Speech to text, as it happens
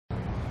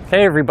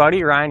Hey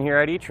everybody, Ryan here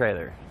at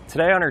eTrailer.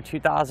 Today on our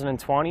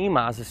 2020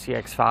 Mazda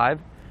CX-5,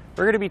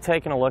 we're going to be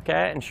taking a look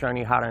at and showing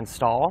you how to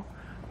install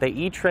the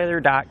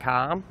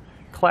etrailer.com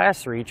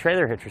Class 3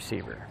 trailer hitch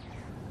receiver.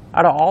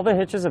 Out of all the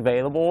hitches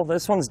available,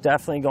 this one's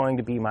definitely going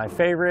to be my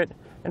favorite,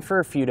 and for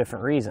a few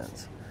different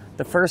reasons.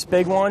 The first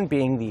big one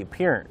being the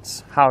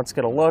appearance, how it's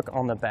going to look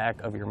on the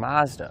back of your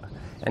Mazda.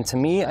 And to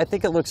me, I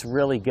think it looks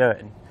really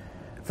good.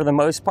 For the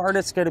most part,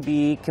 it's going to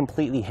be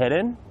completely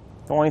hidden.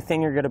 The only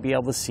thing you're going to be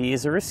able to see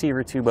is the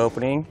receiver tube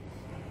opening.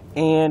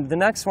 And the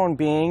next one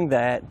being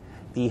that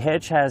the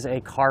hitch has a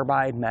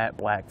carbide matte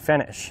black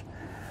finish.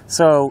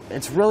 So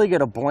it's really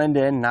going to blend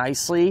in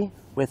nicely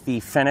with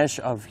the finish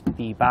of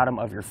the bottom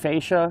of your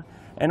fascia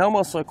and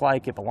almost look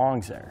like it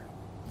belongs there.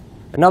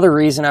 Another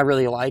reason I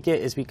really like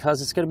it is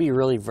because it's going to be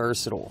really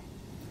versatile.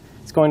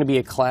 It's going to be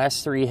a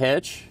Class 3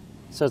 hitch,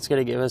 so it's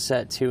going to give us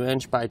that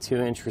 2-inch by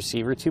 2-inch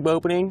receiver tube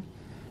opening.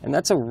 And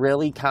that's a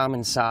really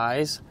common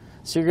size.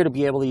 So you're going to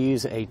be able to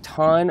use a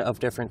ton of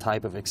different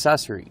type of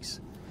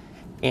accessories.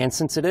 And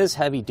since it is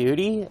heavy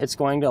duty, it's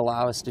going to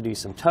allow us to do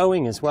some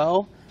towing as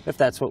well, if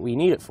that's what we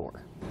need it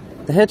for.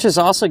 The hitch is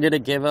also going to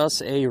give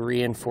us a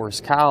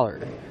reinforced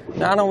collar,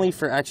 not only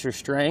for extra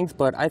strength,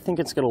 but I think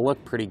it's going to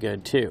look pretty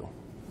good too.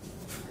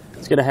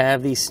 It's going to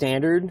have the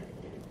standard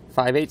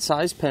 5/8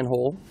 size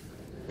pinhole.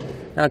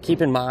 Now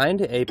keep in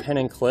mind, a pin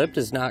and clip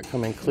does not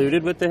come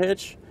included with the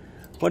hitch,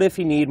 but if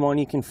you need one,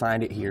 you can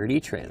find it here at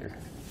eTrailer.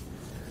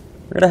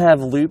 We're going to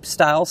have loop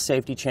style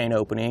safety chain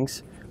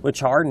openings,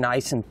 which are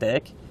nice and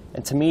thick.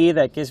 And to me,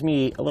 that gives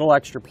me a little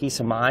extra peace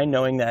of mind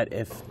knowing that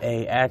if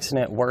an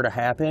accident were to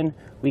happen,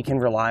 we can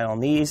rely on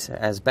these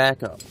as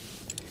backup.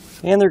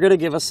 And they're going to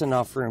give us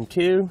enough room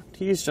too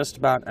to use just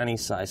about any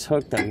size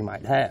hook that we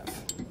might have.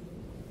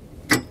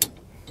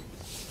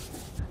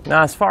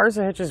 Now, as far as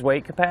the hitch's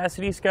weight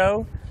capacities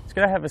go, it's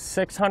going to have a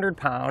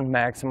 600-pound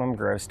maximum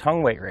gross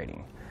tongue weight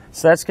rating.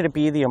 So that's going to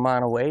be the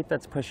amount of weight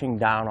that's pushing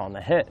down on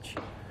the hitch.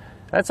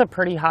 That's a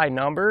pretty high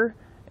number,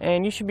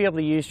 and you should be able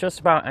to use just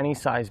about any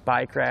size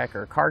bike rack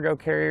or cargo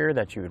carrier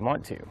that you would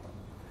want to.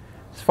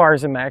 As far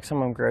as the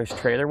maximum gross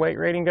trailer weight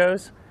rating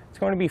goes, it's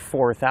going to be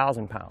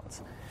 4,000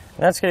 pounds. And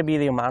that's going to be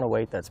the amount of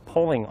weight that's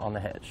pulling on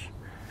the hitch.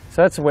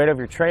 So that's the weight of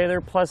your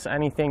trailer plus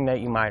anything that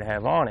you might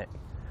have on it.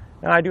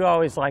 Now, I do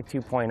always like to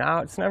point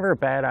out, it's never a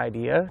bad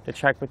idea to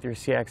check with your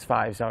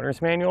CX-5's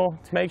owner's manual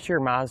to make sure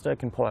your Mazda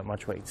can pull that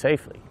much weight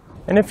safely.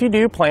 And if you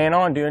do plan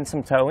on doing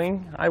some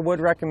towing, I would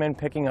recommend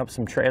picking up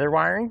some trailer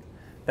wiring.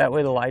 That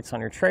way the lights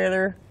on your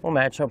trailer will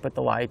match up with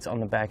the lights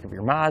on the back of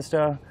your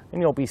Mazda, and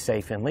you'll be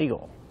safe and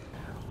legal.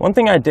 One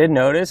thing I did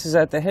notice is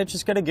that the hitch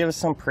is going to give us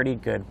some pretty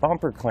good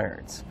bumper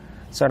clearance.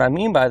 So what I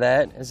mean by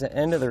that is the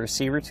end of the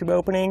receiver tube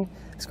opening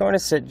is going to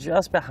sit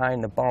just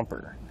behind the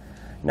bumper.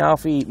 Now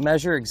if we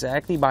measure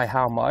exactly by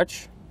how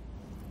much,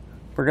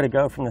 we're going to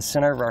go from the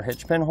center of our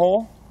hitch pin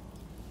hole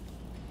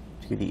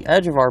to the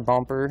edge of our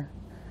bumper.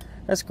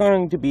 That's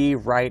going to be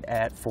right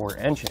at 4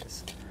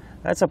 inches.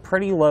 That's a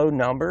pretty low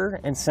number,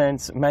 and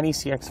since many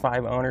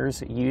CX-5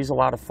 owners use a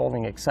lot of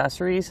folding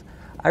accessories,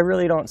 I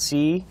really don't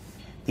see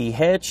the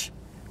hitch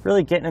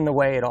really getting in the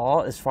way at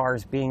all as far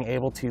as being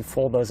able to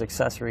fold those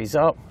accessories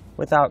up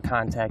without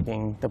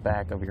contacting the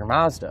back of your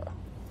Mazda.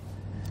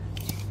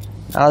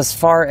 Now, as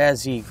far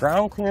as the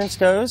ground clearance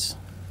goes,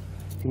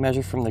 if you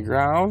measure from the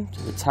ground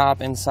to the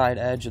top inside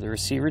edge of the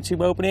receiver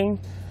tube opening,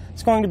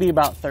 it's going to be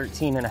about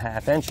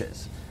 13.5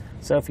 inches.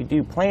 So if you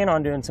do plan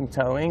on doing some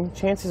towing,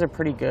 chances are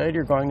pretty good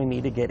you're going to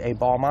need to get a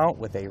ball mount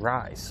with a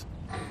rise.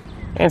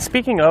 And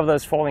speaking of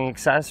those folding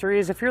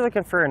accessories, if you're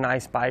looking for a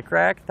nice bike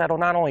rack that'll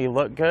not only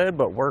look good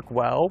but work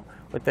well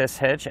with this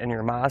hitch and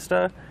your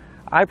Mazda,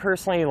 I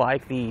personally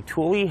like the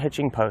Thule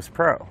Hitching Post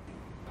Pro.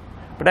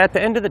 But at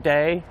the end of the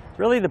day,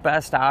 really the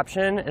best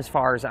option as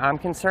far as I'm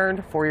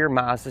concerned for your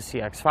Mazda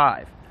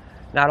CX-5.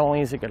 Not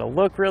only is it going to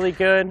look really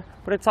good,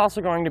 but it's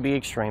also going to be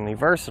extremely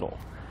versatile.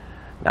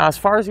 Now, as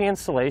far as the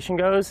installation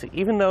goes,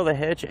 even though the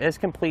hitch is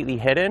completely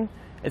hidden,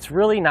 it's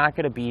really not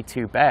going to be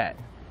too bad.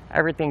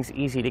 Everything's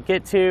easy to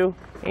get to,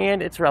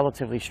 and it's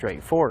relatively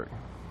straightforward.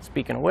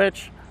 Speaking of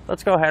which,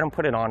 let's go ahead and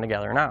put it on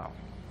together now.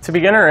 To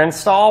begin our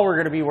install, we're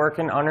going to be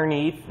working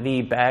underneath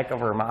the back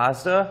of our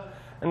Mazda,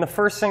 and the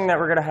first thing that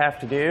we're going to have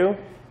to do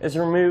is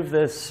remove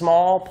this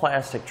small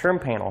plastic trim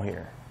panel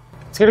here.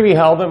 It's going to be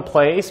held in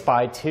place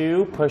by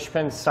 2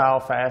 pushpin style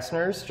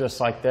fasteners, just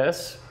like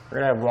this.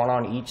 We're going to have one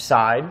on each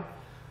side.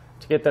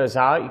 To get those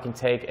out, you can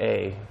take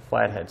a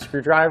flathead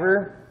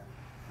screwdriver,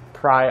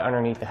 pry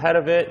underneath the head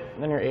of it,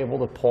 and then you're able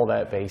to pull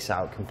that base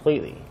out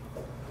completely.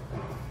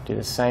 Do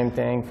the same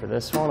thing for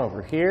this one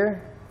over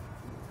here.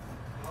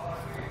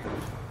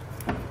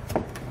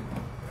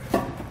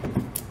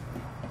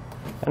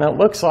 And it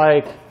looks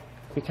like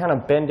if we kind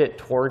of bend it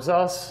towards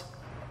us,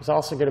 there's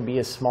also going to be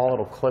a small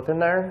little clip in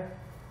there.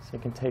 So you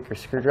can take your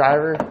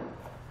screwdriver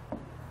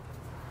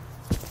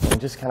and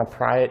just kind of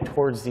pry it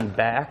towards the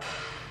back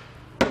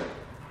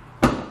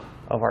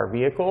of our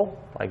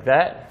vehicle, like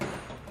that,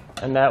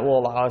 and that will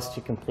allow us to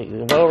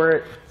completely lower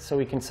it so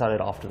we can set it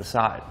off to the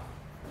side.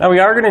 Now we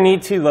are going to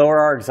need to lower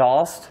our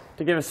exhaust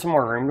to give us some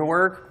more room to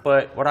work,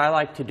 but what I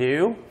like to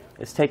do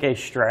is take a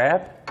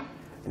strap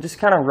and just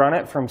kind of run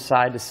it from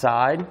side to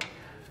side.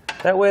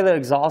 That way the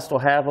exhaust will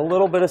have a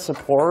little bit of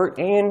support,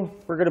 and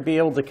we're going to be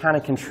able to kind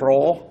of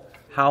control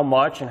how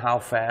much and how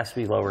fast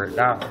we lower it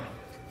down.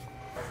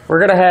 We're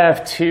going to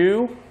have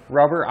 2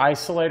 rubber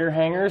isolator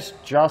hangers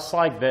just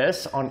like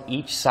this on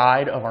each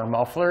side of our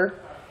muffler,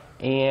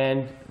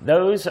 and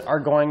those are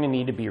going to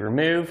need to be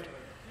removed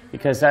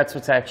because that's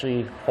what's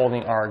actually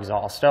holding our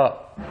exhaust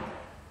up.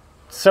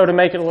 So to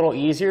make it a little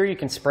easier, you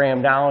can spray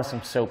them down with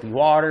some soapy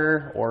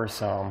water or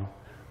some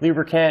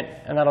lubricant,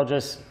 and that'll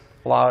just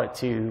allow it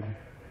to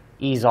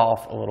ease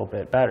off a little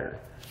bit better.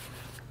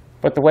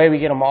 But the way we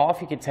get them off,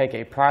 you could take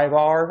a pry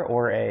bar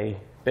or a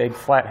big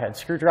flathead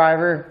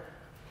screwdriver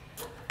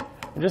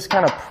and just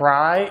kind of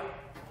pry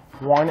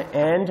one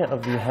end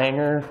of the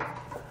hanger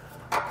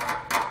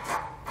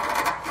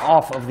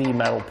off of the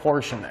metal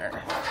portion there.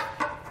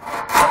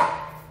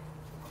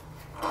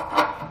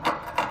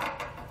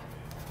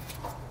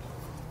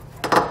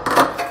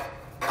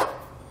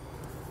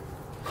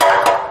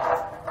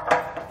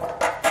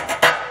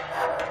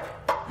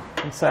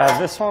 Once I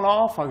have this one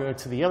off, I'll go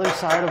to the other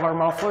side of our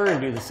muffler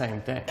and do the same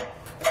thing.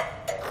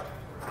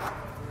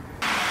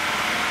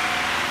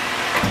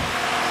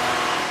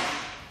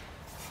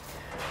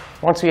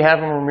 Once we have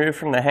them removed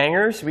from the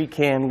hangers, we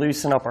can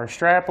loosen up our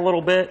strap a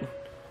little bit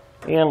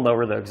and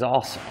lower the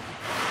exhaust.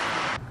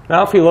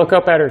 Now if we look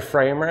up at our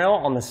frame rail,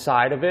 on the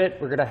side of it,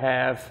 we're going to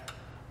have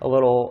a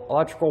little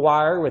electrical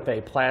wire with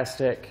a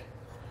plastic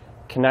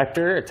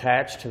connector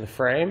attached to the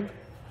frame.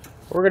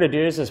 What we're going to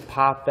do is just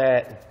pop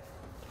that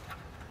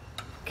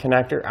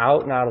connector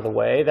out and out of the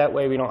way. That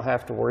way we don't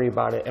have to worry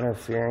about it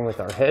interfering with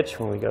our hitch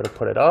when we go to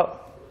put it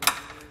up.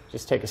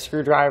 Just take a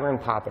screwdriver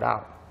and pop it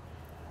out.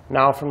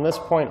 Now from this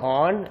point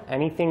on,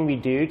 anything we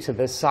do to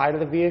this side of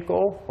the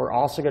vehicle, we're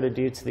also going to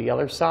do to the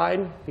other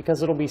side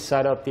because it'll be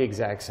set up the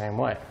exact same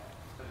way.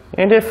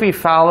 And if we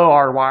follow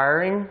our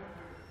wiring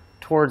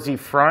towards the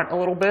front a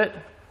little bit,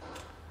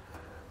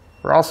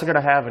 we're also going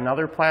to have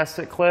another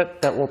plastic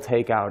clip that we'll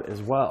take out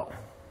as well.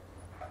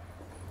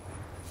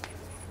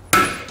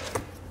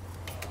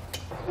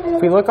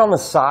 If we look on the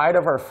side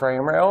of our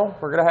frame rail,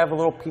 we're going to have a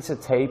little piece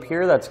of tape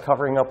here that's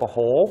covering up a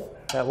hole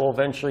that we'll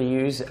eventually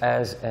use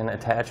as an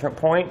attachment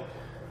point.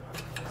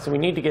 So we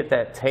need to get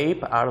that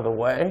tape out of the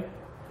way.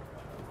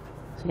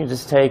 So you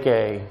just take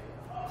a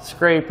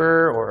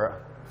scraper or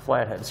a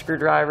flathead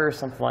screwdriver,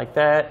 something like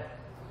that.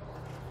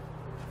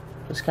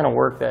 Just kind of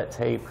work that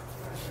tape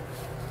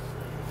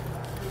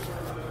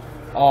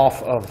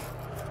off of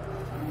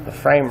the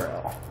frame rail.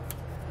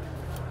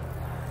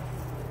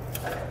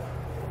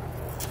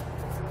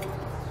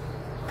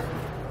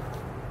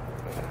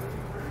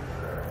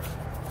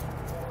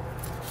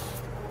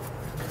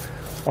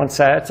 Once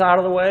that's out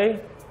of the way,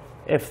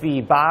 if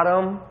the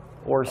bottom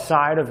or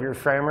side of your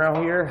frame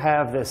rail here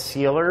have this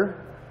sealer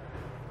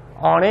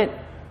on it,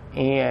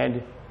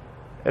 and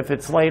if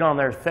it's laid on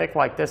there thick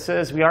like this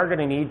is, we are going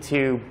to need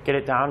to get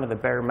it down to the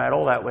bare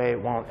metal. That way it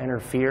won't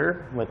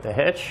interfere with the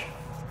hitch.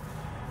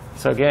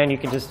 So again, you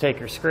can just take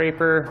your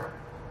scraper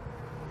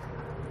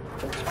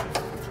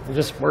and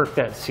just work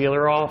that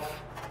sealer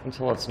off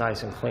until it's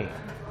nice and clean.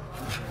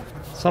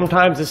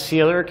 Sometimes the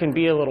sealer can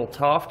be a little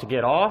tough to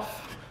get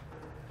off.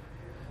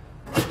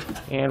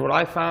 And what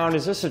I found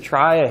is just to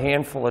try a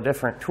handful of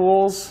different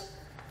tools,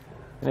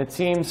 and it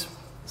seems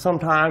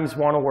sometimes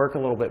one will work a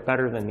little bit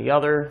better than the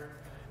other.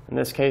 In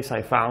this case,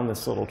 I found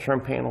this little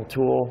trim panel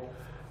tool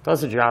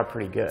does the job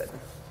pretty good.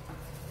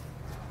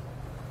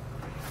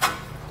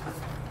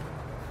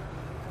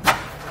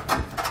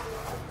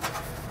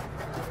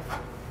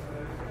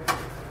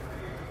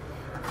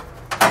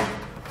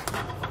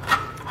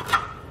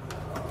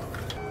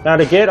 Now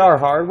to get our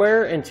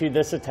hardware into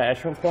this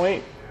attachment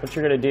point, what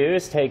you're going to do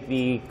is take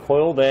the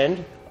coiled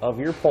end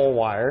of your pole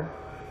wire,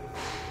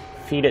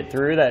 feed it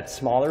through that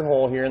smaller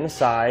hole here in the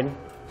side.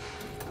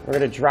 We're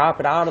going to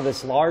drop it out of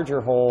this larger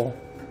hole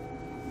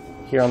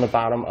here on the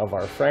bottom of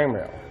our frame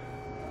rail.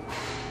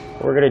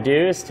 What we're going to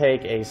do is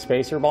take a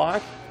spacer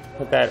block,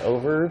 put that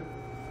over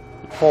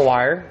the pole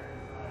wire,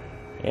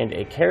 and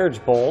a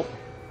carriage bolt.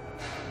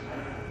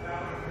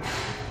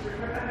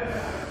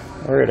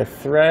 We're going to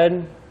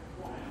thread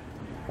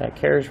that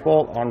carriage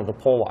bolt onto the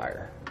pole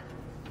wire.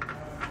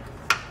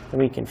 Then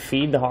we can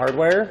feed the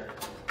hardware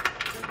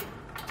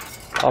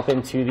up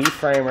into the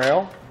frame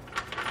rail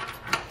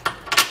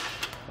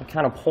and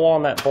kind of pull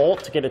on that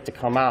bolt to get it to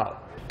come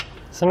out.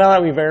 So now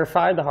that we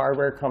verified the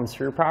hardware comes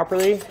through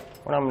properly,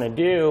 what I'm going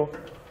to do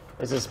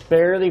is just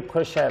barely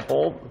push that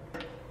bolt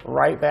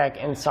right back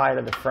inside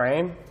of the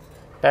frame.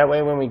 That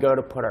way when we go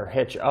to put our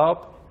hitch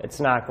up,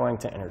 it's not going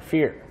to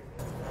interfere.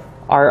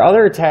 Our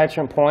other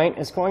attachment point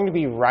is going to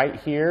be right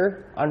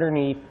here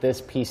underneath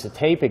this piece of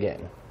tape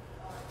again.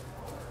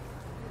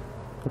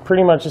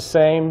 Pretty much the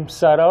same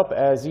setup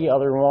as the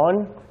other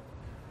one.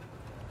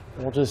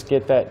 We'll just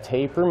get that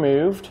tape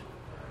removed.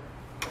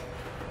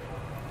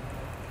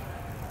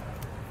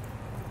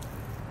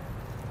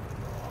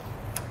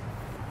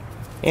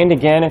 And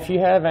again, if you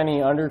have any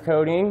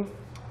undercoating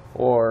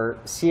or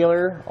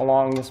sealer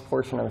along this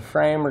portion of the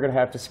frame, we're going to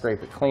have to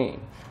scrape it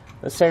clean.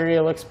 This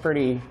area looks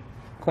pretty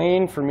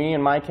clean for me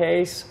in my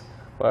case,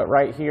 but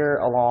right here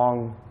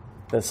along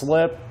this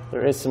lip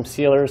there is some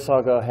sealer, so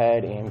I'll go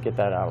ahead and get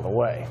that out of the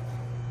way.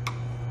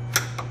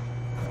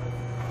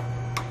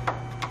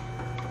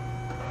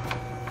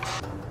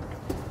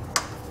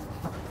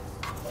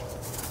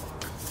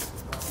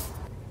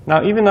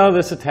 Now, even though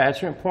this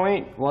attachment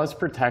point was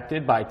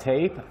protected by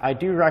tape, I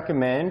do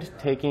recommend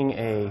taking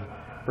a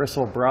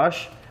bristle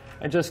brush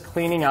and just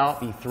cleaning out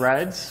the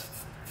threads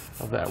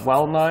of that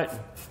weld nut.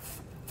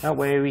 That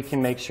way we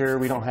can make sure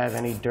we don't have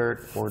any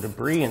dirt or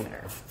debris in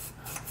there.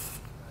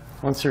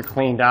 Once they're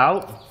cleaned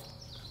out,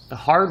 the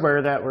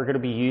hardware that we're going to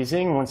be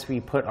using once we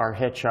put our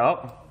hitch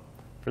up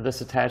for this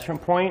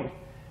attachment point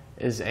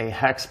is a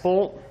hex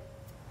bolt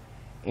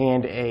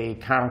and a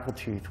conical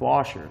tooth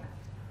washer.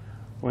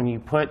 When you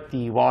put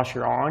the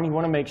washer on, you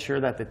want to make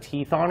sure that the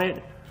teeth on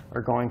it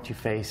are going to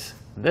face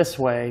this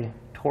way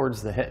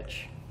towards the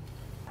hitch.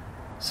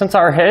 Since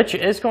our hitch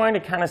is going to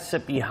kind of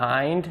sit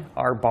behind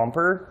our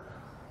bumper,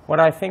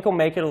 what I think will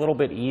make it a little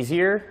bit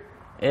easier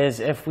is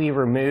if we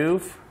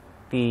remove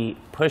the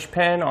push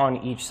pin on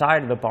each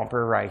side of the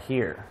bumper right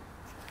here.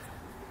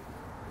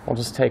 We'll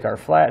just take our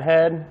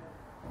flathead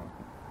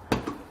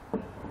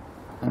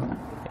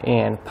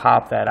and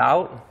pop that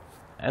out.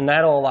 And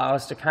that'll allow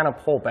us to kind of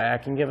pull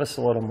back and give us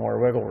a little more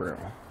wiggle room.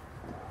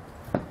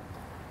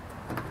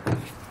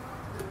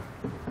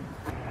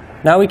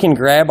 Now we can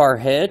grab our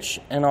hitch,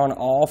 and on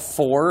all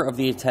 4 of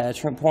the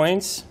attachment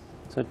points,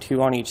 so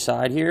 2 on each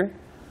side here,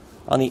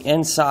 on the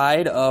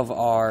inside of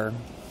our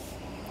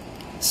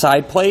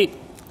side plate,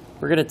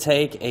 we're going to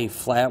take a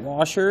flat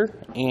washer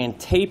and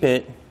tape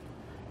it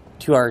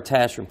to our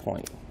attachment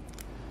point.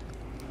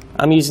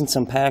 I'm using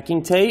some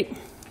packing tape,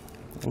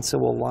 and so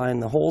we'll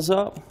line the holes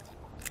up.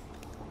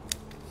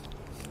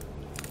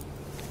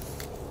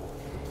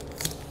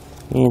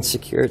 And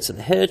secure it to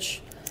the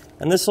hitch,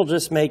 and this will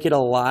just make it a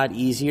lot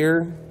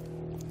easier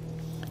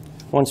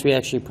once we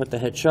actually put the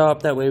hitch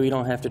up. That way we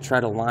don't have to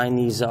try to line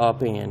these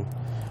up and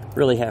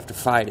really have to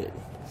fight it.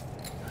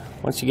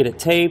 Once you get it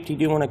taped, you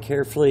do want to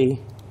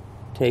carefully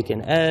take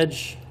an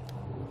edge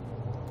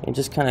and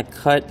just kind of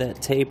cut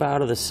that tape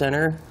out of the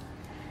center.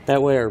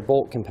 That way our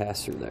bolt can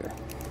pass through there.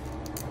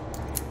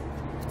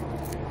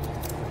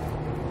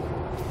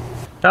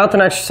 Now with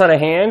an extra set of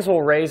hands,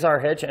 we'll raise our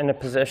hitch into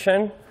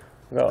position.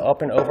 Go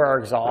up and over our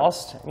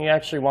exhaust. You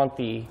actually want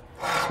the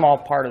small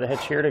part of the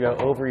hitch here to go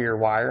over your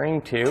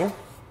wiring too.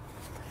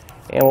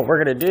 And what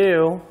we're going to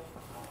do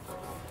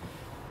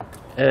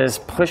is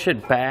push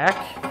it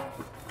back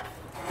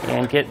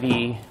and get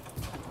the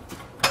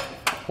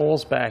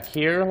holes back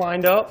here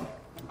lined up.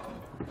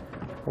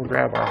 We'll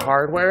grab our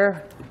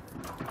hardware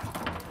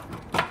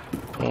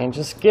and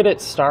just get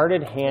it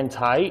started hand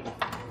tight.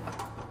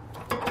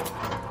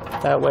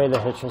 That way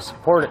the hitch will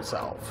support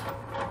itself.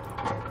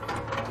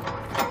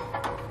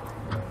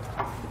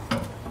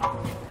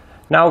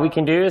 Now what we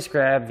can do is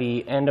grab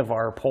the end of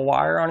our pull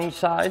wire on each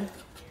side,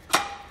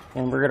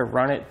 and we're going to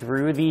run it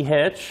through the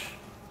hitch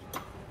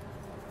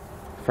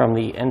from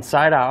the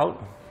inside out.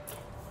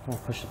 We'll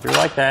push it through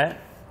like that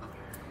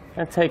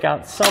and take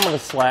out some of the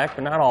slack,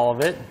 but not all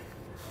of it.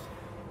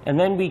 And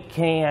then we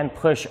can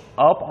push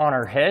up on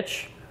our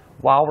hitch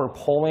while we're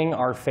pulling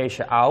our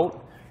fascia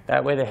out.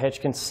 That way the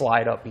hitch can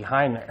slide up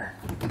behind there.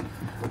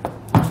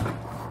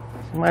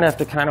 You might have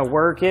to kind of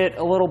work it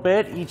a little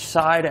bit each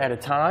side at a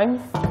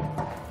time.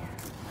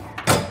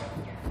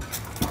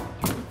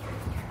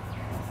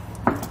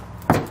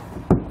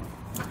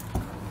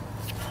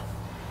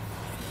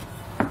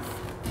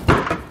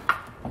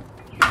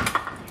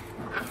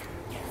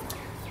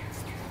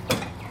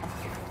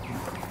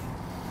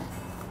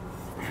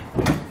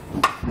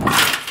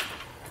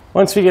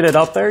 Once we get it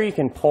up there, you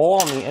can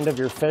pull on the end of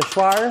your fish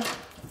wire,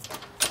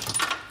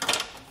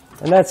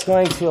 and that's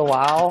going to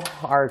allow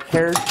our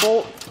carriage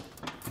bolt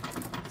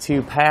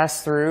to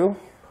pass through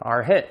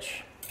our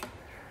hitch.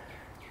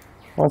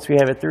 Once we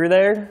have it through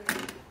there,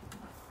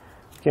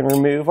 we can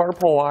remove our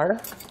pull wire.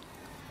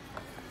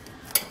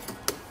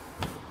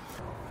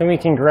 Then we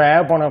can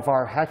grab one of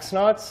our hex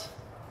nuts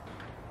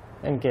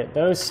and get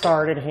those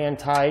started hand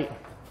tight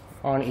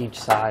on each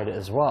side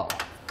as well.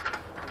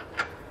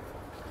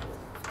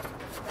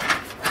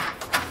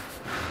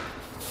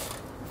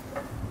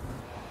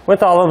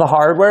 With all of the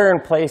hardware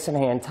in place and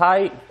hand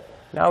tight,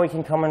 now we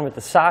can come in with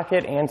the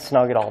socket and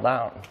snug it all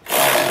down.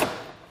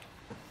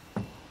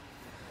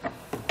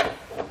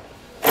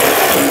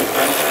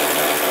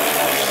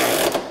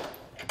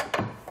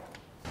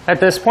 At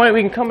this point,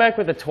 we can come back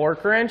with a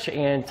torque wrench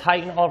and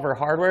tighten all of our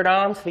hardware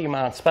down to the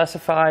amount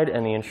specified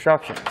in the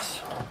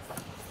instructions.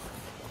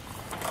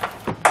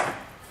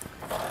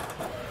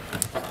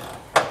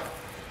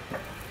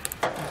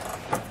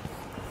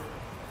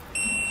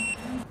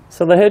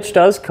 So the hitch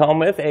does come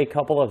with a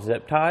couple of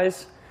zip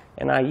ties,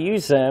 and I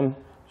use them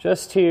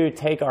just to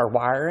take our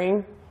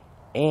wiring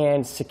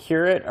and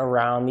secure it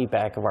around the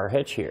back of our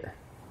hitch here.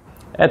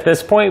 At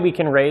this point, we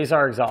can raise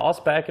our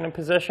exhaust back into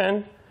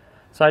position.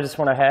 So I just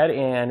went ahead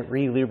and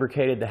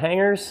re-lubricated the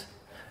hangers.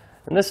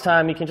 And this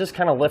time you can just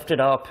kind of lift it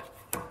up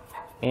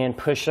and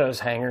push those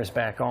hangers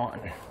back on.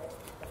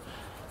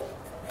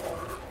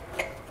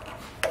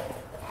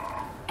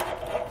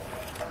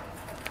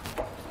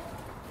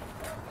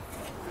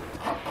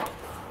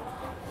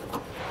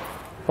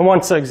 And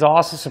once the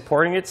exhaust is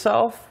supporting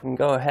itself, we can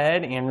go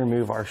ahead and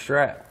remove our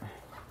strap.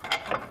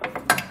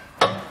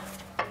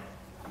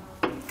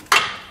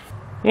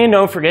 And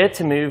don't forget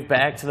to move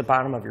back to the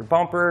bottom of your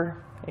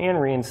bumper and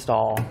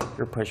reinstall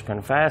your push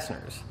pin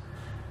fasteners.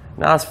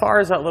 Now, as far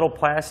as that little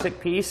plastic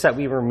piece that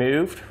we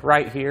removed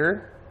right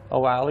here a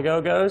while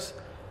ago goes,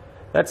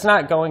 that's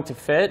not going to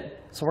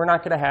fit, so we're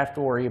not going to have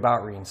to worry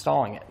about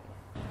reinstalling it.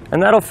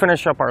 And that'll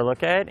finish up our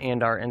look at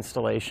and our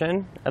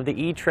installation of the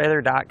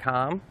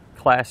etrailer.com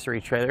Class 3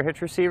 trailer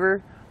hitch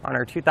receiver on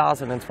our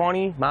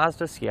 2020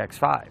 Mazda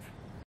CX-5.